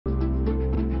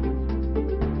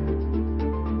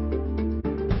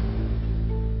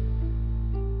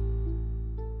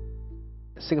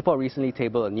Singapore recently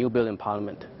tabled a new bill in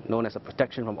Parliament known as the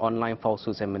Protection from Online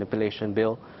Falsehoods and Manipulation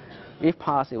Bill. If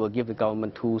passed, it will give the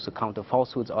government tools to counter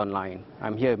falsehoods online.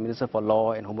 I'm here with Minister for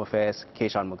Law and Home Affairs,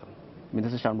 Shanmugam.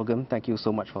 Minister Shanmugam, thank you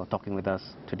so much for talking with us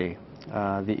today.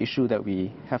 The issue that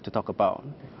we have to talk about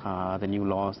are the new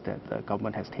laws that the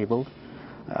government has tabled,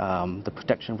 the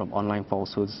Protection from Online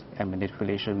Falsehoods and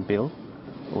Manipulation Bill,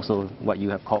 also what you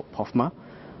have called POFMA,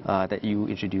 that you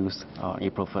introduced on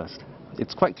April 1st.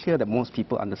 It's quite clear that most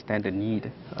people understand the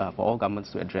need for all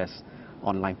governments to address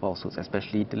online falsehoods,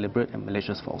 especially deliberate and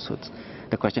malicious falsehoods.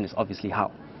 The question is obviously how.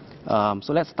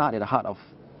 So let's start at the heart of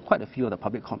quite a few of the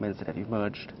public comments that have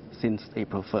emerged since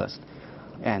April 1st.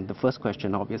 And the first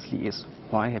question obviously is,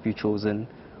 why have you chosen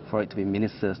for it to be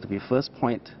ministers to be first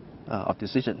point of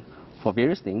decision for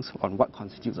various things on what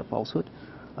constitutes a falsehood,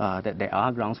 that there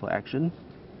are grounds for action,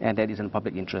 and that is in the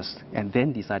public interest, and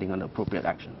then deciding on the appropriate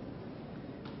action?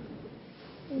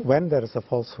 When there is a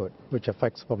falsehood which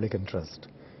affects public interest,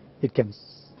 it can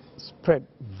spread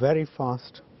very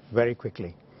fast, very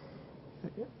quickly.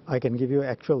 I can give you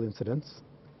actual incidents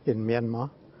in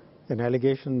Myanmar, an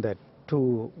allegation that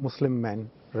 2 Muslim men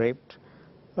raped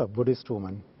a Buddhist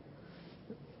woman,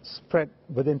 spread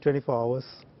within 24 hours,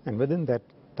 and within that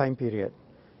time period,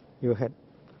 you had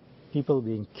people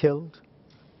being killed,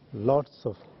 lots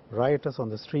of rioters on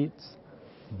the streets,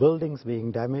 buildings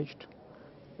being damaged,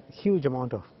 huge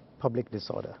amount of public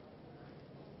disorder.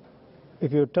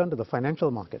 If you turn to the financial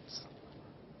markets,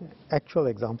 actual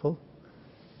example,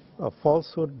 a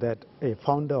falsehood that a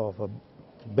founder of a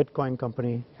Bitcoin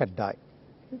company had died.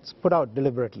 It's put out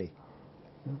deliberately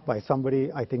by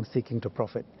somebody, I think, seeking to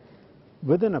profit.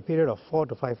 Within a period of 4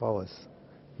 to 5 hours,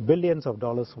 billions of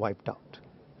dollars wiped out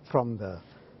from the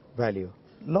value.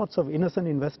 Lots of innocent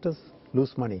investors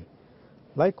lose money.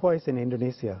 Likewise in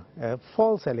Indonesia, a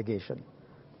false allegation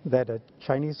that a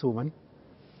Chinese woman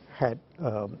had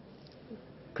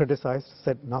criticized,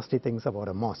 said nasty things about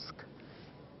a mosque.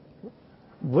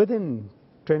 Within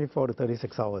 24 to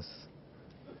 36 hours,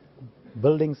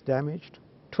 buildings damaged,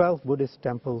 12 Buddhist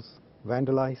temples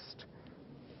vandalized,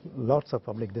 lots of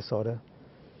public disorder,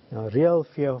 real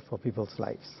fear for people's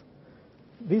lives.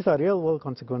 These are real world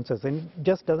consequences, and it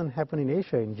just doesn't happen in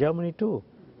Asia, in Germany too,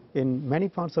 in many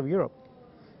parts of Europe.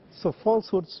 So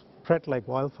falsehoods spread like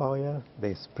wildfire,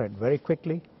 they spread very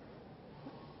quickly.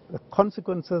 The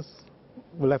consequences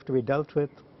will have to be dealt with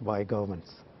by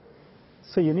governments.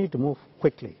 So you need to move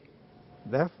quickly.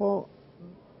 Therefore,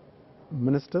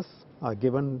 ministers are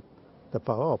given the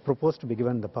power, or proposed to be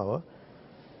given the power.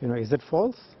 Is it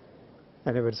false?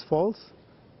 And if it's false,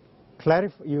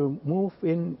 you move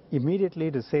in immediately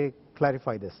to say,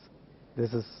 clarify this.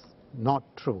 This is not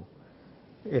true.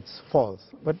 It's false.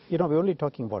 But we're only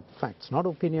talking about facts, not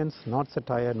opinions, not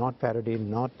satire, not parody,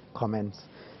 not comments.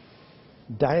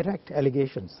 Direct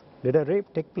allegations. Did a rape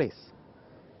take place?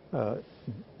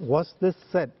 Was this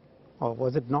said or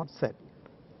was it not said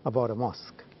about a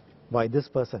mosque by this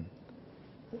person?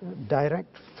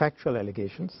 Direct factual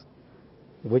allegations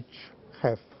which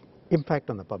have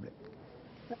impact on the public.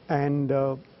 And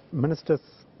ministers,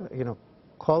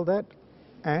 call that,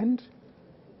 and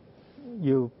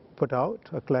you put out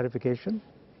a clarification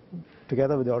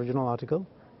together with the original article,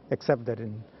 except that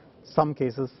in some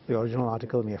cases the original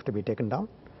article may have to be taken down.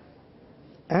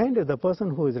 And if the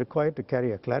person who is required to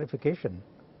carry a clarification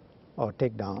or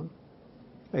take down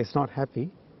is not happy,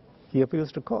 he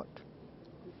appeals to court.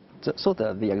 So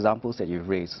the examples that you've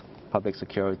raised, public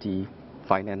security,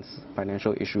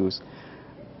 financial issues,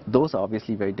 those are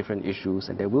obviously very different issues,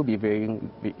 and there will be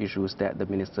varying issues that the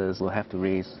ministers will have to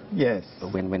raise. Yes.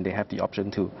 When they have the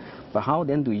option to. But how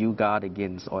then do you guard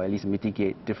against, or at least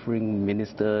mitigate, differing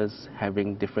ministers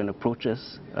having different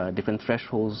approaches, different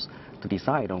thresholds to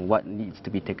decide on what needs to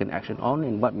be taken action on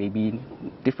and what maybe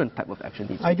different type of action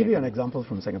needs to be taken? I'll give you an example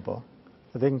from Singapore.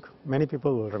 I think many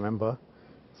people will remember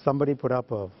somebody put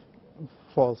up a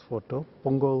false photo,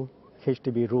 Punggol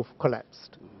HDB roof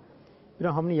collapsed.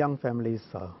 How many young families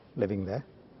are living there,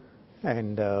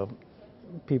 and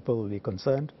people will be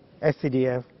concerned.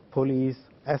 SCDF, police,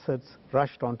 assets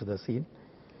rushed onto the scene.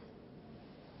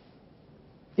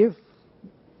 If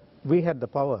we had the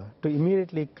power to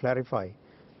immediately clarify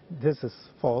this is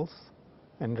false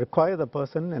and require the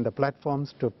person and the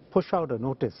platforms to push out a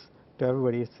notice to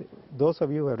everybody, those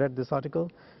of you who have read this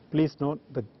article, please note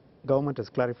the government has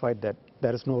clarified that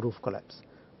there is no roof collapse.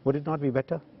 Would it not be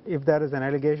better? If there is an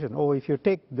allegation, oh, if you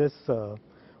take this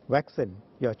vaccine,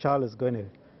 your child is going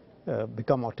to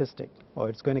become autistic, or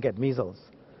it's going to get measles.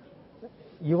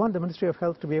 You want the Ministry of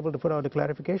Health to be able to put out a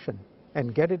clarification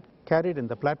and get it carried in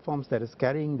the platforms that is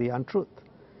carrying the untruth.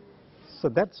 So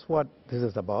that's what this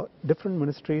is about. Different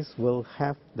ministries will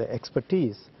have the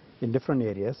expertise in different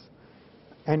areas,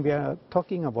 and we are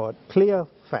talking about clear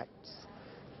facts,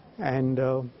 and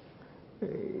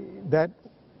that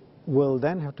will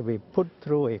then have to be put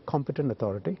through a competent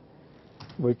authority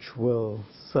which will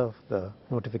serve the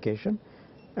notification.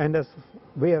 And as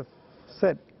we have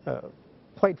said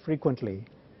quite frequently,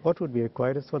 what would be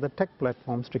required is for the tech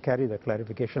platforms to carry the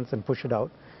clarifications and push it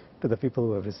out to the people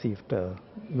who have received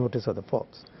notice of the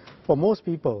faults. For most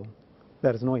people,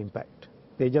 there is no impact.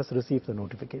 They just receive the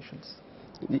notifications.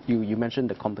 You mentioned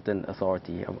the competent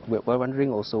authority. We're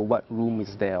wondering also what room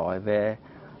is there, or are there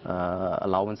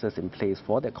allowances in place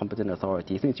for that competent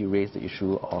authority? Since you raised the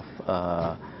issue of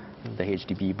the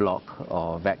HDB block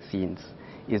or vaccines,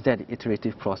 is that an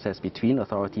iterative process between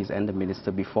authorities and the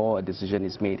minister before a decision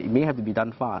is made? It may have to be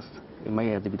done fast, it may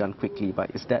have to be done quickly,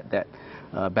 but is that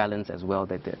balance as well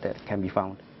that can be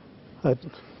found?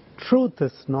 Truth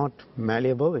is not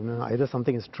malleable. Either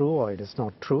something is true or it is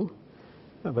not true.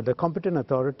 But the competent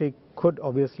authority could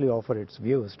obviously offer its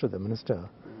views to the minister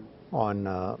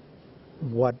on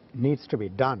what needs to be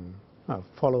done,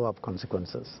 follow-up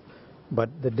consequences. But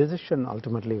the decision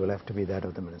ultimately will have to be that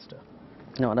of the minister.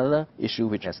 Now, another issue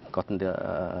which has gotten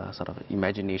the sort of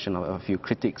imagination of a few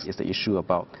critics is the issue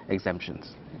about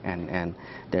exemptions. And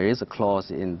there is a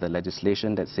clause in the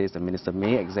legislation that says the minister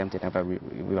may exempt, and if I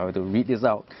were to read this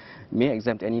out, may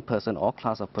exempt any person or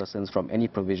class of persons from any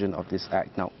provision of this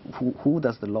act. Now, who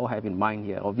does the law have in mind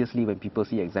here? Obviously, when people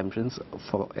see exemptions,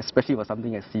 especially for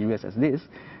something as serious as this,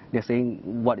 they're saying,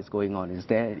 what is going on? Is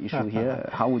there an issue here?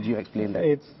 How would you explain that?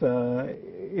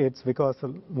 It's because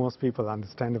most people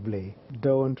understandably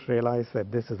don't realize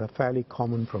that this is a fairly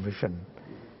common provision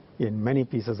in many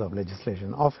pieces of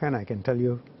legislation. Offhand, I can tell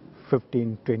you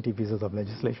 15, 20 pieces of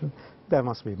legislation. There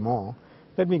must be more.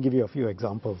 Let me give you a few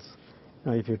examples.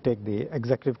 If you take the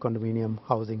Executive Condominium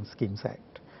Housing Schemes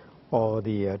Act, or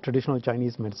the Traditional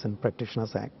Chinese Medicine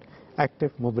Practitioners Act,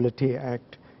 Active Mobility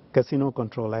Act, Casino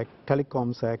Control Act,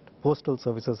 Telecoms Act, Postal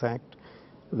Services Act,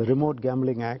 the Remote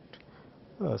Gambling Act,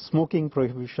 Smoking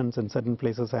Prohibitions in Certain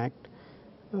Places Act,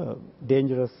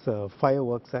 Dangerous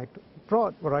Fireworks Act.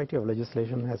 Broad variety of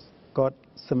legislation has got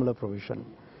similar provision.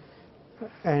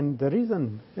 And the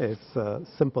reason is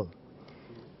simple.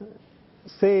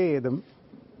 Say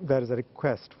there is a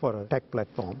request for a tech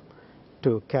platform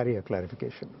to carry a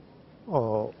clarification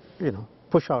or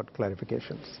push out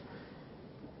clarifications,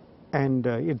 and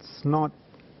it's not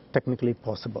technically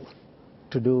possible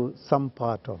to do some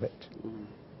part of it.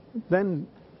 Then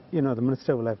the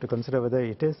minister will have to consider whether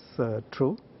it is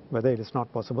true, whether it is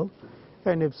not possible,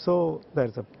 and if so,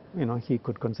 there's a he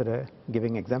could consider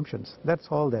giving exemptions. That's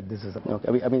all that this is about.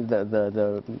 Okay. I mean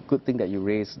the good thing that you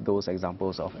raised those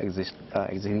examples of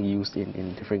existing use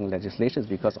in different legislations,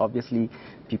 because obviously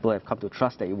people have come to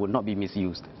trust that it would not be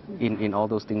misused in all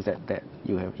those things that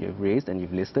you've raised and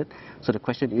you've listed. So the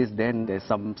question is, then there's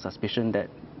some suspicion that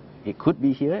it could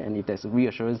be here, and if there's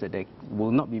reassurance that they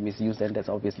will not be misused, then that's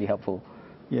obviously helpful.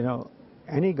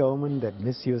 Any government that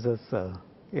misuses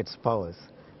its powers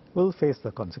will face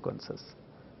the consequences.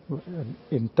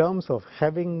 In terms of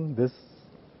having this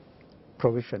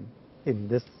provision in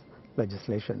this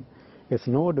legislation, it's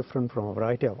no different from a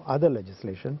variety of other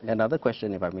legislation. Another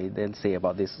question, if I may then say,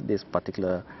 about this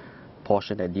particular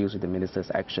portion that deals with the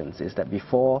minister's actions is that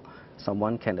before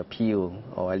someone can appeal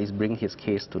or at least bring his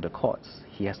case to the courts,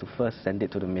 he has to first send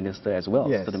it to the minister as well.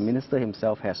 Yes. So the minister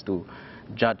himself has to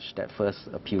judge that first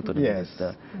appeal to the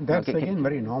minister. That's again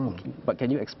very normal. But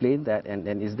can you explain that, and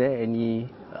is there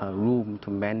any room to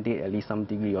mandate at least some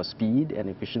degree of speed and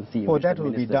efficiency? Oh, that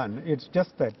will be done. It's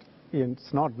just that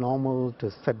it's not normal to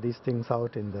set these things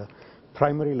out in the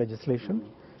primary legislation.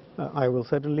 I will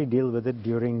certainly deal with it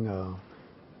during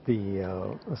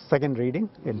the second reading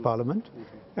in Parliament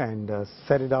and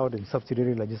set it out in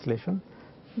subsidiary legislation.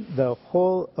 The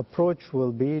whole approach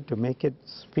will be to make it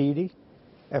speedy,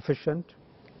 efficient,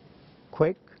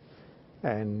 quick,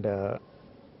 and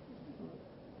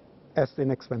as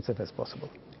inexpensive as possible.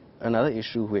 Another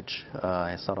issue which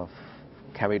has sort of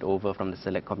carried over from the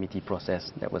select committee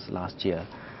process that was last year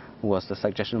was the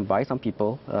suggestion by some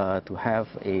people to have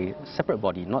a separate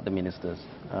body, not the ministers,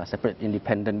 a separate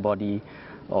independent body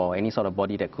or any sort of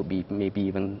body that could be maybe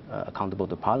even accountable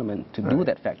to Parliament to do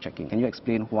that fact-checking. Can you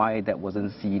explain why that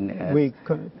wasn't seen as...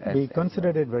 We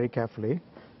considered it very carefully.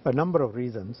 A number of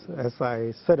reasons. As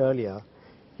I said earlier,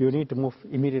 you need to move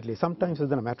immediately, sometimes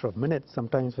within a matter of minutes,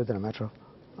 sometimes within a matter of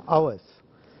hours.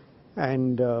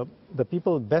 And the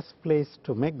people best placed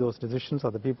to make those decisions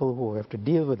are the people who have to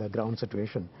deal with the ground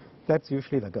situation. That's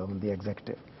usually the government, the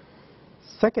executive.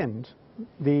 Second,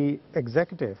 The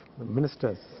executive, the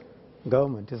ministers,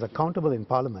 government is accountable in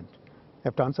Parliament,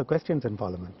 have to answer questions in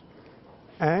Parliament,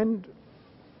 and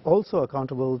also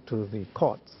accountable to the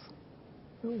courts,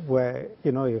 where,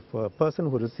 if a person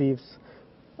who receives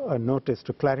a notice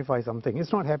to clarify something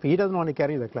is not happy, he doesn't want to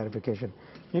carry the clarification.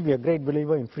 Maybe a great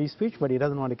believer in free speech, but he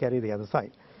doesn't want to carry the other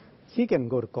side. He can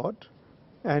go to court,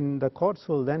 and the courts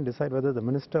will then decide whether the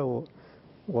minister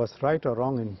was right or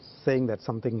wrong in saying that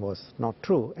something was not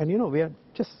true. And we are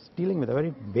just dealing with a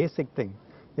very basic thing.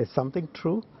 Is something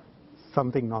true,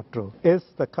 something not true? Is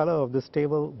the color of this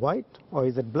table white or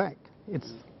is it black?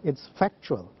 It's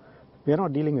factual. We are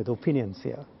not dealing with opinions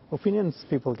here. Opinions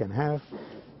people can have,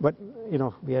 but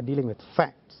we are dealing with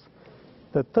facts.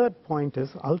 The third point is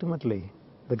ultimately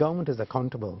the government is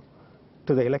accountable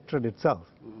to the electorate itself.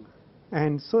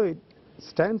 And so it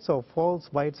stands or falls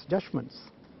by its judgments.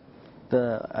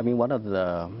 One of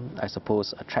the, I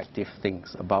suppose, attractive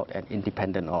things about an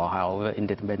independent, or however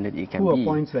independent it can be. Who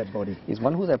appoints that body? Is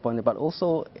one who's appointed, but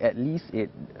also at least it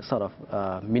sort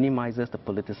of minimizes the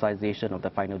politicization of the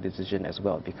final decision as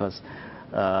well. Because,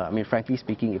 frankly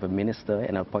speaking, if a minister,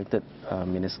 an appointed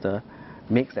minister,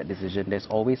 makes that decision, there's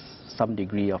always some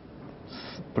degree of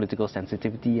political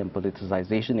sensitivity and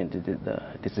politicization into the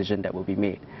decision that will be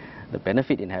made. The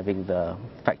benefit in having the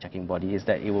fact-checking body is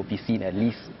that it will be seen at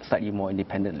least slightly more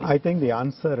independently. I think the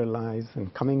answer relies in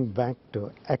coming back to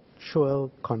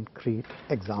actual concrete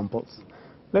examples.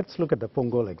 Let's look at the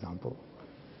Punggol example.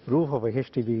 Roof of a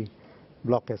HDB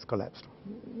block has collapsed.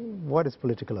 What is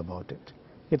political about it?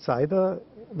 It's either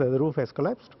the roof has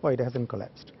collapsed or it hasn't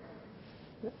collapsed.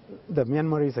 The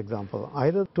Myanmarese example,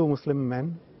 either two Muslim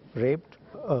men raped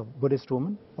a Buddhist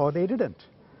woman or they didn't.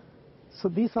 So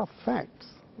these are facts.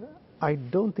 I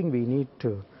don't think we need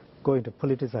to go into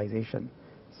politicization.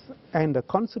 And the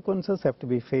consequences have to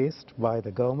be faced by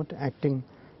the government acting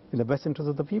in the best interest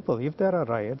of the people. If there are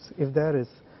riots, if there is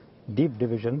deep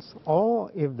divisions,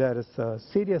 or if there is a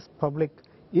serious public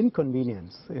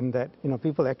inconvenience in that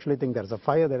people actually think there's a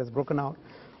fire that has broken out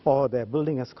or their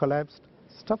building has collapsed,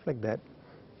 stuff like that,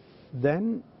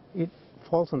 then it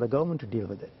falls on the government to deal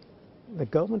with it. The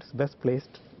government is best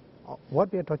placed.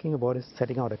 What we are talking about is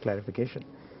setting out a clarification.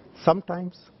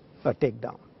 Sometimes a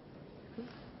takedown.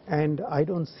 And I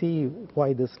don't see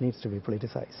why this needs to be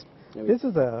politicized. This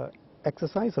is an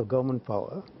exercise of government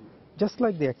power, just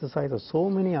like the exercise of so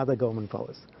many other government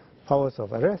powers. Powers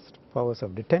of arrest, powers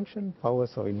of detention,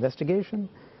 powers of investigation,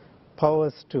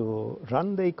 powers to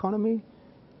run the economy,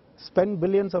 spend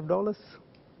billions of dollars,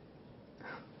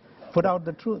 put out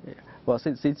the truth. Yeah. Well,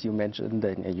 since you mentioned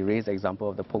and you raised the example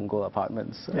of the Punggol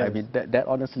apartments, yes. That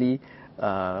honestly,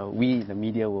 we in the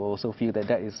media will also feel that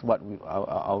is what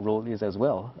our role is as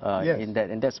well. Yes.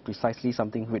 And that's precisely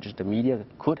something which the media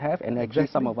could have, and actually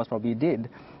some of us probably did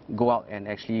go out and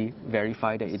actually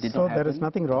verify that it did not happen. So there is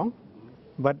nothing wrong,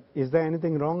 but is there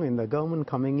anything wrong in the government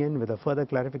coming in with a further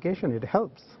clarification? It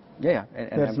helps. Yeah,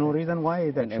 there's no reason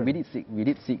why that and we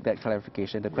did seek that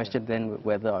clarification. The question then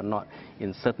whether or not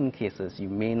in certain cases you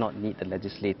may not need the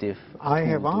legislative. I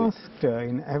have asked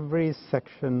in every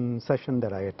session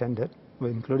that I attended,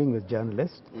 including with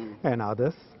journalists and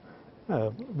others,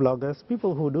 bloggers,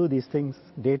 people who do these things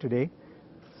day to day,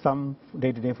 some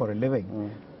day to day for a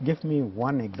living. Give me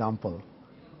one example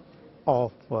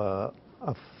of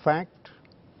a fact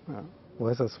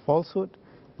versus falsehood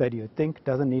that you think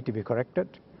doesn't need to be corrected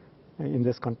in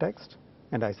this context,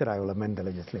 and I said I will amend the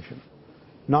legislation.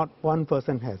 Not one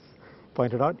person has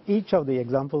pointed out. Each of the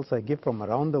examples I give from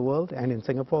around the world and in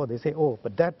Singapore, they say, oh,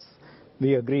 but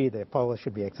we agree the power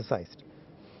should be exercised.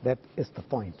 That is the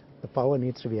point. The power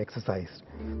needs to be exercised.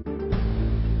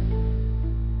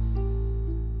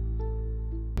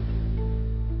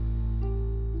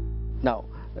 Now,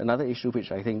 another issue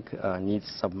which I think needs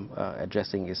some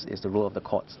addressing is the role of the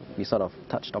courts. We sort of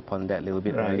touched upon that a little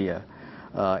bit earlier.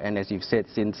 And as you've said,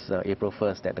 since April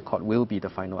 1st, that the court will be the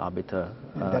final arbiter.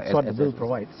 That's what the bill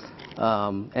provides.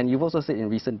 And you've also said in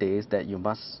recent days that you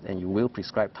must and you will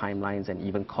prescribe timelines and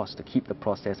even costs to keep the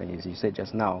process, and as you said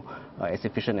just now, as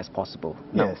efficient as possible.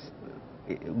 Yes.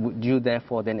 Now, would you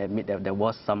therefore then admit that there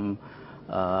was some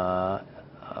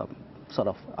sort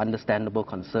of understandable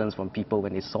concerns from people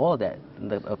when they saw that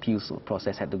the appeals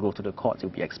process had to go to the courts? It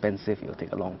would be expensive, it would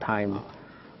take a long time.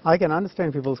 I can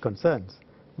understand people's concerns.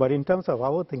 But in terms of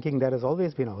our thinking, that has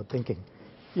always been our thinking.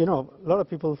 A lot of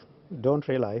people don't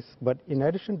realize, but in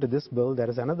addition to this bill, there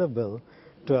is another bill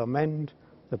to amend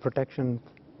the Protection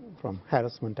from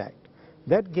Harassment Act.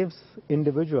 That gives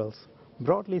individuals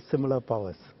broadly similar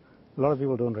powers. A lot of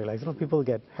people don't realize. People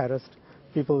get harassed,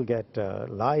 people get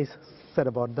lies said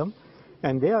about them,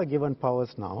 and they are given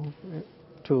powers now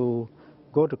to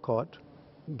go to court,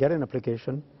 get an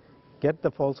application, get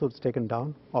the falsehoods taken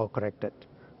down or corrected.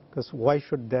 Because why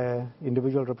should their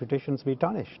individual reputations be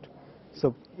tarnished?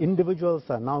 So individuals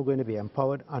are now going to be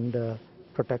empowered under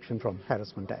Protection from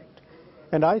Harassment Act.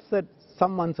 And I said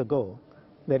some months ago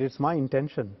that it's my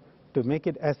intention to make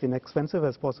it as inexpensive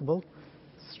as possible,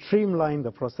 streamline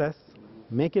the process,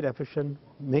 make it efficient,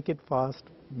 make it fast,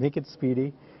 make it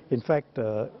speedy. In fact,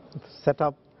 set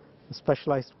up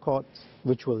specialized courts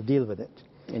which will deal with it.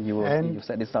 And you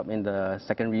set this up in the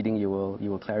second reading, you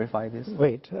will clarify this?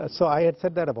 Wait, so I had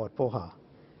said that about POHA.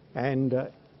 And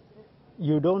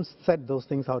you don't set those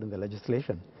things out in the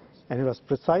legislation. And it was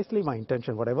precisely my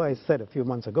intention, whatever I said a few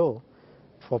months ago,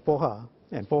 for POHA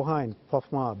and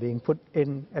POFMA are being put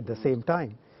in at the same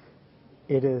time.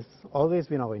 It has always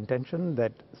been our intention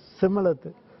that similar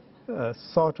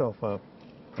sort of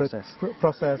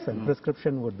process and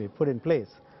prescription would be put in place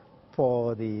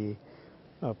for the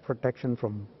protection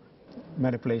from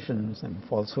manipulations and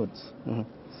falsehoods.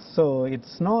 So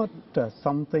it's not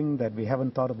something that we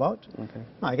haven't thought about. Okay.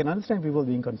 I can understand people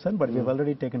being concerned, but we've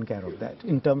already taken care of that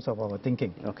in terms of our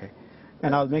thinking. Okay.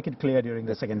 And I'll make it clear during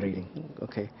the second reading.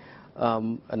 Okay.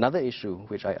 Another issue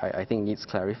which I think needs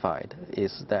clarified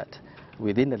is that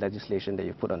within the legislation that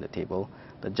you put on the table,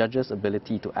 the judge's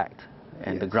ability to act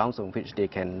and the grounds on which they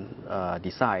can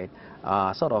decide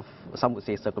are sort of, some would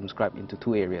say, circumscribed into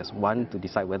two areas. One, to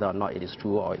decide whether or not it is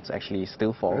true or it's actually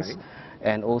still false, Right.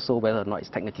 and also whether or not it's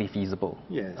technically feasible.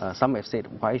 Yes. Some have said,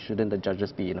 why shouldn't the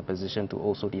judges be in a position to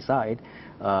also decide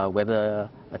whether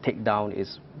a takedown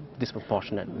is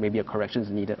disproportionate, maybe a correction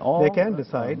is needed, or... They can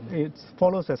decide. It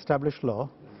follows established law.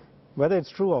 Whether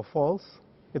it's true or false,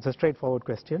 it's a straightforward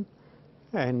question,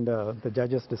 and the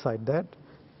judges decide that.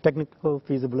 Technical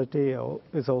feasibility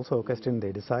is also a question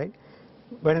they decide.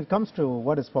 When it comes to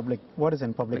what is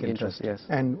in public interest, yes.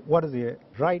 and what is the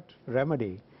right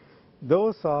remedy,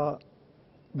 those are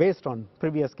based on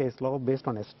previous case law, based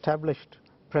on established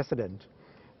precedent,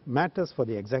 matters for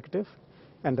the executive,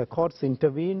 and the courts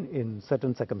intervene in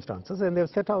certain circumstances, and they've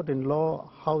set out in law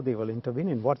how they will intervene,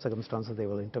 in what circumstances they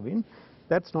will intervene.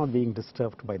 That's not being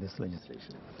disturbed by this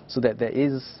legislation. So that there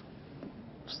is,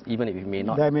 even if it may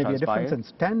not there may transpire, be a difference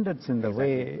in standards in the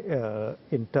way,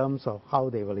 in terms of how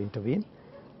they will intervene,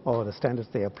 or the standards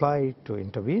they apply to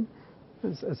intervene.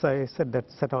 As I said,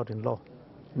 that's set out in law.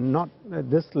 Not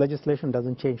this legislation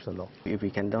doesn't change the law. If we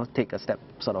can now take a step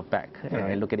sort of back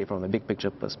and look at it from a big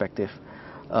picture perspective,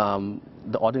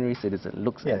 the ordinary citizen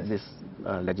looks at this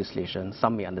legislation.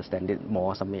 Some may understand it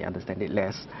more, some may understand it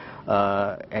less,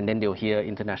 and then they'll hear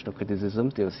international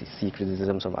criticisms, they'll see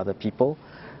criticisms from other people.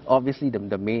 Obviously,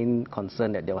 the main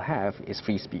concern that they'll have is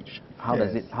free speech. How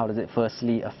does it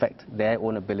firstly affect their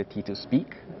own ability to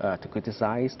speak, to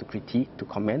criticize, to critique, to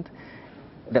comment?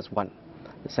 That's one.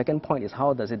 The second point is,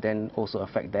 how does it then also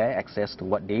affect their access to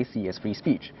what they see as free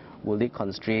speech? Will it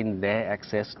constrain their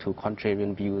access to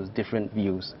contrarian views, different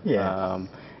views? Yes.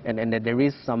 And there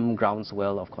is some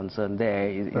groundswell of concern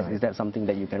there. Is that something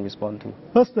that you can respond to?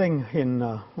 First thing, in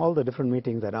all the different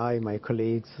meetings that my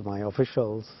colleagues, my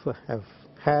officials have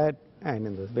had, and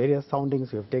in the various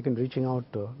soundings we have taken reaching out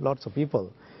to lots of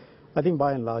people, I think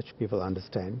by and large people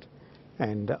understand.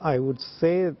 And I would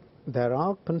say there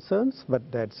are concerns, but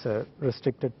that's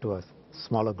restricted to a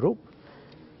smaller group.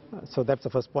 So that's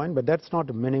the first point, but that's not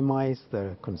to minimize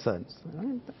the concerns.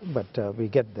 Right? But we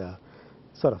get the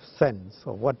sort of sense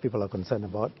of what people are concerned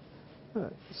about.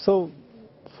 So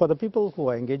for the people who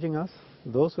are engaging us,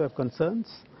 those who have concerns,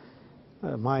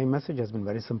 my message has been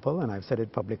very simple, and I've said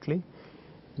it publicly.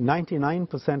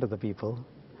 99% of the people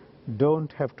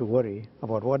don't have to worry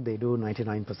about what they do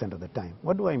 99% of the time.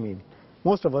 What do I mean?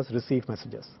 Most of us receive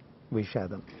messages. We share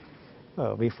them.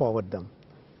 We forward them.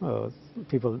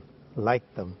 People like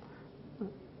them.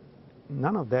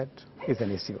 None of that is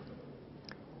an issue.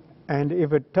 And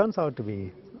if it turns out to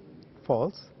be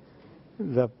false,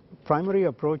 the primary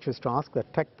approach is to ask the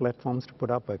tech platforms to put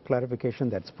up a clarification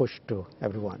that's pushed to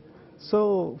everyone.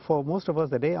 So for most of us,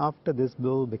 the day after this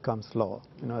bill becomes law,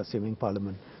 assuming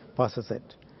Parliament passes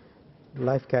it,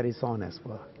 life carries on as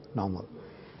per normal.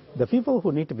 The people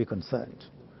who need to be concerned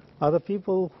are the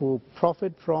people who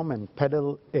profit from and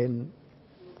peddle in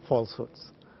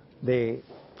falsehoods. They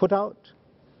put out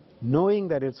knowing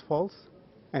that it's false,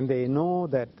 and they know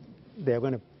that they're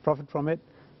going to profit from it.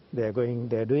 They're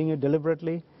doing it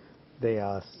deliberately. They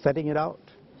are setting it out.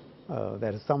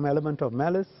 There is some element of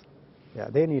malice. Yeah,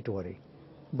 they need to worry.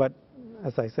 But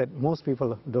as I said, most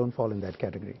people don't fall in that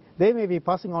category. They may be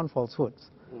passing on falsehoods,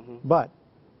 but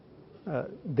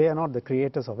they are not the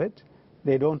creators of it.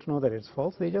 They don't know that it's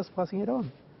false. They're just passing it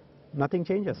on. Nothing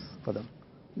changes for them.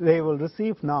 They will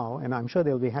receive now, and I'm sure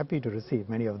they'll be happy to receive,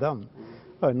 many of them,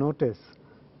 a notice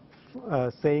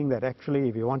saying that actually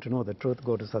if you want to know the truth,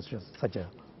 go to such a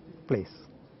place.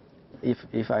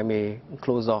 If I may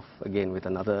close off again with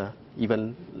another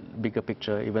even bigger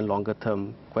picture, even longer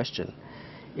term question,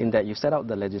 in that you set out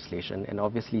the legislation, and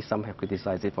obviously some have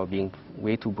criticized it for being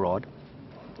way too broad,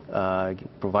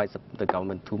 provides the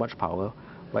government too much power,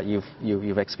 but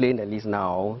you've explained at least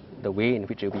now the way in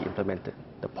which it will be implemented,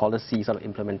 the policy sort of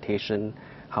implementation,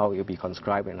 how it will be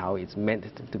conscribed and how it's meant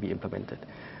to be implemented.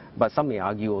 But some may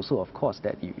argue also, of course,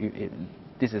 that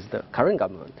this is the current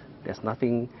government. There's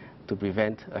nothing to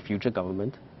prevent a future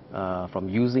government from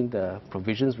using the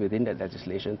provisions within that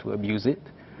legislation to abuse it.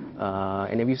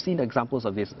 And we've seen examples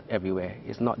of this everywhere.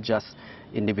 It's not just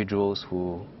individuals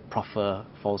who proffer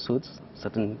falsehoods.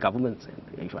 Certain governments,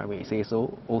 if I may say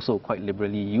so, also quite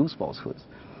liberally use falsehoods.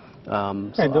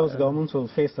 And those governments will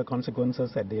face the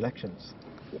consequences at the elections.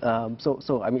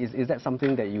 So I mean, is that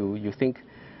something that you think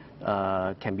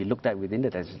can be looked at within the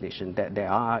legislation, that there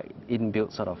are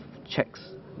inbuilt sort of checks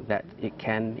that it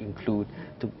can include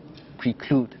to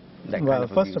preclude that kind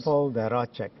of abuse? Well, first of all, there are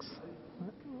checks.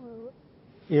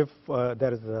 If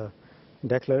there is a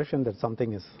declaration that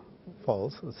something is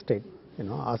false, a state,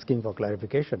 asking for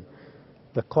clarification,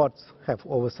 the courts have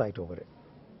oversight over it.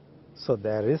 So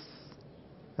there is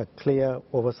a clear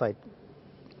oversight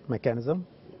mechanism,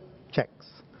 checks.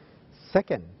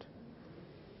 Second,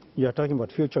 you are talking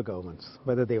about future governments,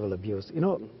 whether they will abuse.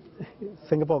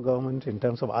 Singapore government, in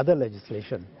terms of other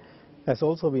legislation, has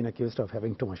also been accused of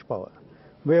having too much power.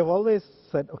 We have always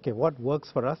said, okay, what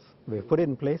works for us, we put it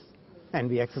in place, and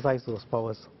we exercise those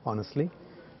powers honestly,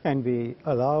 and we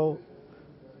allow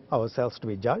ourselves to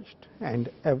be judged, and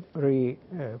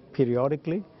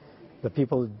periodically the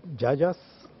people judge us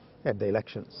at the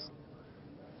elections,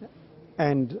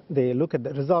 and they look at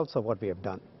the results of what we have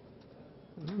done.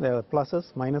 There are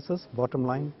pluses, minuses, bottom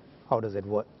line, how does it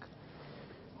work?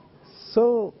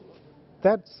 So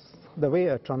that's the way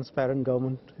a transparent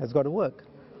government has got to work.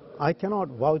 I cannot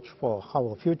vouch for how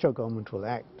a future government will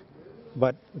act,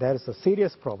 but there is a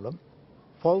serious problem.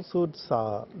 Falsehoods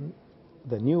are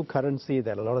the new currency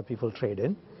that a lot of people trade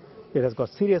in. It has got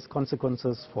serious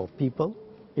consequences for people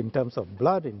in terms of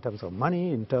blood, in terms of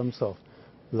money, in terms of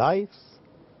lives,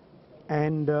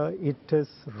 and it is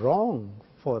wrong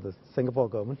for the Singapore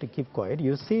government to keep quiet.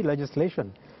 You see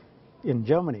legislation in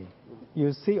Germany.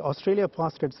 You see Australia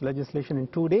passed its legislation in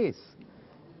 2 days.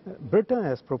 Britain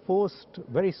has proposed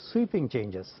very sweeping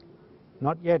changes,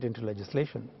 not yet into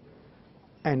legislation.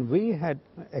 And we had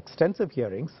extensive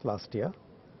hearings last year.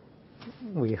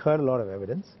 We heard a lot of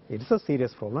evidence. It's a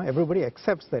serious problem. Everybody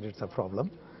accepts that it's a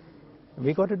problem.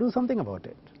 We got to do something about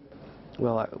it.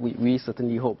 Well, we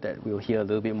certainly hope that we'll hear a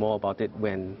little bit more about it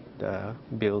when the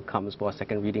bill comes for a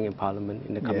second reading in Parliament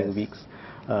in the coming weeks.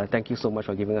 Thank you so much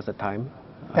for giving us the time.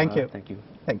 Thank you. Thank you.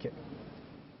 Thank you.